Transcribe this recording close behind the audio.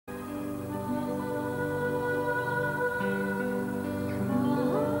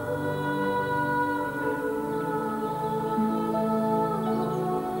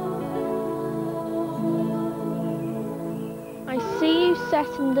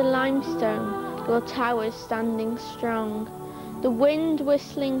set in the limestone, your towers standing strong, the wind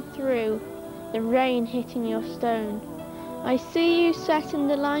whistling through, the rain hitting your stone. I see you set in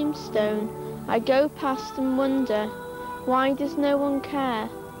the limestone, I go past and wonder, why does no one care?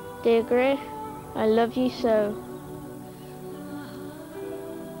 Dear Gwrych, I love you so.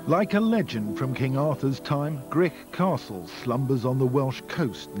 Like a legend from King Arthur's time, Gwrych Castle slumbers on the Welsh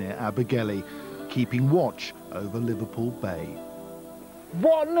coast near Abergele, keeping watch over Liverpool Bay.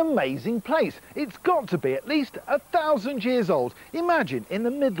 What an amazing place! It's got to be at least 1,000 years old. Imagine in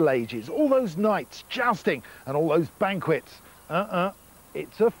the Middle Ages, all those knights jousting and all those banquets.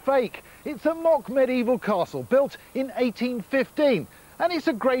 It's a fake. It's a mock medieval castle built in 1815, and it's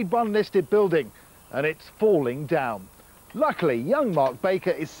a Grade 1 listed building, and it's falling down. Luckily, young Mark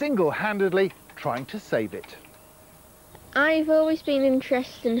Baker is single-handedly trying to save it. I've always been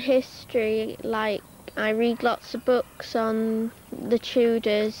interested in history, like I read lots of books on the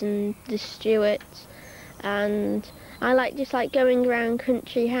Tudors and the Stuarts, and I just like going around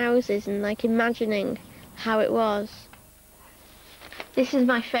country houses and like imagining how it was. This is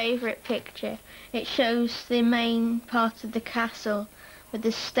my favourite picture. It shows the main part of the castle with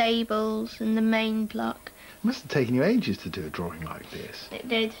the stables and the main block. It must have taken you ages to do a drawing like this. It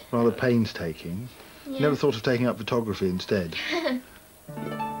did. Rather painstaking. Yeah. You never thought of taking up photography instead?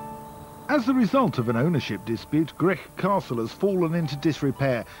 As a result of an ownership dispute, Gwrych Castle has fallen into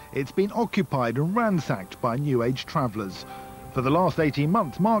disrepair. It's been occupied and ransacked by New Age travellers. For the last 18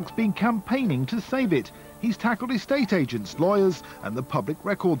 months, Mark's been campaigning to save it. He's tackled estate agents, lawyers and the Public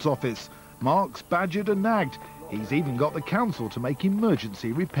Records Office. Mark's badgered and nagged. He's even got the council to make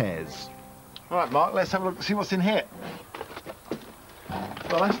emergency repairs. All right, Mark, let's have a look, see what's in here.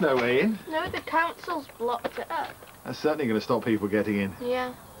 Well, that's no way in. No, the council's blocked it up. That's certainly going to stop people getting in.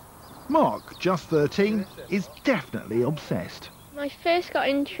 Yeah. Mark, just 13, is definitely obsessed. I first got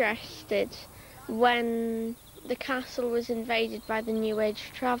interested when the castle was invaded by the New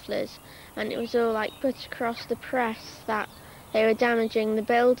Age travellers, and it was all like put across the press that they were damaging the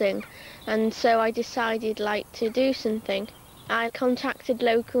building, and so I decided to do something. I contacted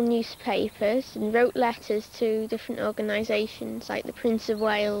local newspapers and wrote letters to different organisations like the Prince of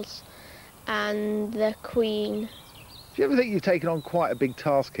Wales and the Queen. Do you ever think you've taken on quite a big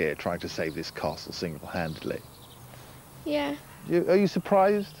task here, trying to save this castle single-handedly? Yeah. Are you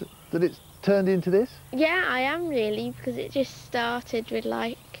surprised that it's turned into this? Yeah, I am really, because it just started with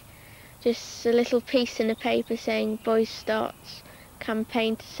just a little piece in a paper saying Boys Starts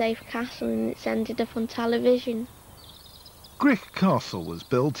campaign to save castle, and it's ended up on television. Gwrych Castle was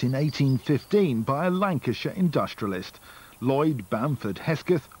built in 1815 by a Lancashire industrialist. Lloyd Bamford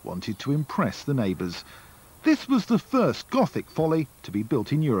Hesketh wanted to impress the neighbours. This was the first Gothic folly to be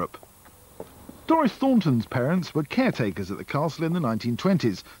built in Europe. Doris Thornton's parents were caretakers at the castle in the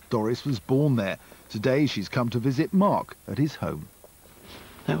 1920s. Doris was born there. Today she's come to visit Mark at his home.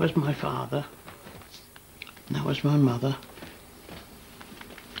 That was my father. That was my mother.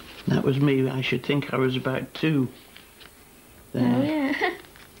 That was me. I should think I was about 2. There. Oh, yeah.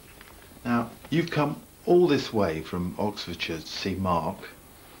 Now, you've come all this way from Oxfordshire to see Mark.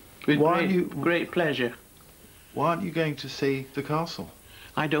 With great pleasure. Why aren't you going to see the castle?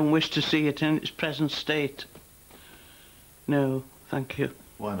 I don't wish to see it in its present state. No, thank you.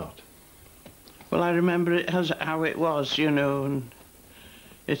 Why not? Well, I remember it as how it was, you know, and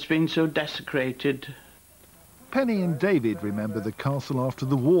it's been so desecrated. Penny and David remember the castle after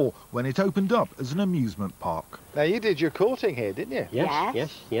the war, when it opened up as an amusement park. Now, you did your courting here, didn't you?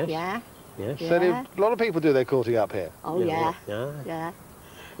 Yes. Yeah. So a lot of people do their courting up here? Oh, yeah.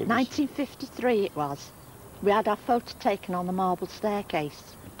 1953 it was. We had our photo taken on the marble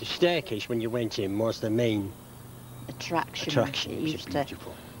staircase. The staircase, when you went in, was the main attraction. It was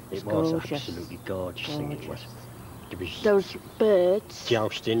beautiful. It was absolutely gorgeous thing it was. There was those birds.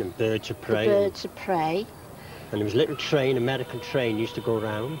 Jousting and birds of prey. The birds of prey. And there was a little train, American train, used to go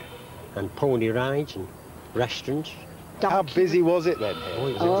round, and pony rides and restaurants. How busy was it then?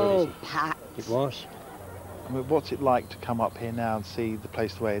 Oh, packed. It was. I mean, what's it like to come up here now and see the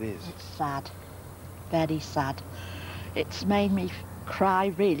place the way it is? It's sad. Very sad. It's made me cry,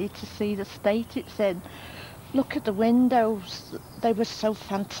 really, to see the state it's in. Look at the windows. They were so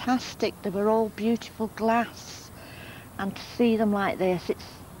fantastic. They were all beautiful glass. And to see them like this,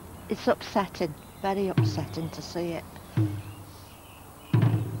 it's upsetting. Very upsetting to see it.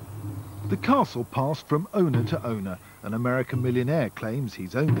 The castle passed from owner to owner. An American millionaire claims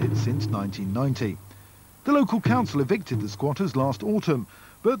he's owned it since 1990. The local council evicted the squatters last autumn,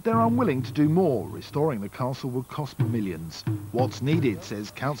 but they're unwilling to do more. Restoring the castle will cost millions. What's needed,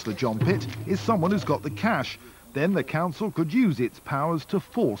 says Councillor John Pitt, is someone who's got the cash. Then the council could use its powers to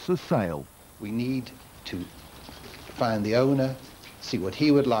force a sale. We need to find the owner, see what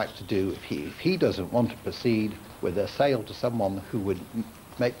he would like to do. If he doesn't want to proceed with a sale to someone who would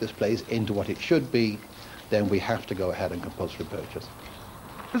make this place into what it should be, then we have to go ahead and compulsory purchase.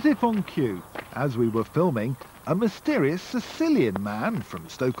 As if on cue, as we were filming, a mysterious Sicilian man from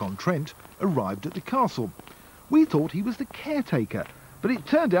Stoke-on-Trent arrived at the castle. We thought he was the caretaker, but it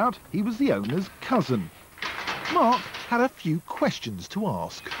turned out he was the owner's cousin. Mark had a few questions to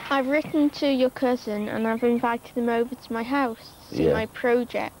ask. I've written to your cousin and I've invited him over to my house to see my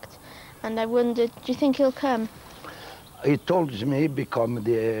project, and I wondered, do you think he'll come? He told me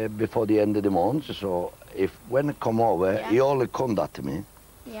before the end of the month, so if when he come over, he only contact me.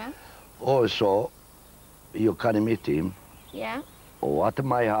 Yeah. Also, you can meet him. Yeah. Or at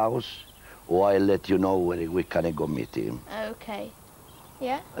my house, or I'll let you know where we can go meet him. Okay.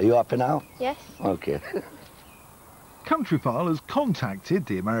 Yeah. Are you happy now? Yes. Okay. Countryfile has contacted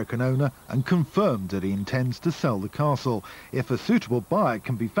the American owner and confirmed that he intends to sell the castle. If a suitable buyer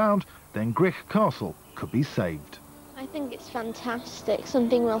can be found, then Gwrych Castle could be saved. I think it's fantastic.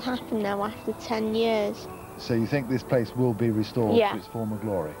 Something will happen now after 10 years. So you think this place will be restored to its former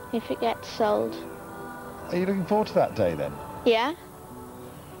glory? If it gets sold. Are you looking forward to that day then? Yeah.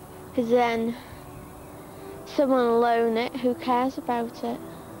 Because then someone will own it who cares about it.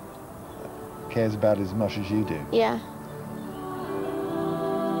 Cares about it as much as you do? Yeah.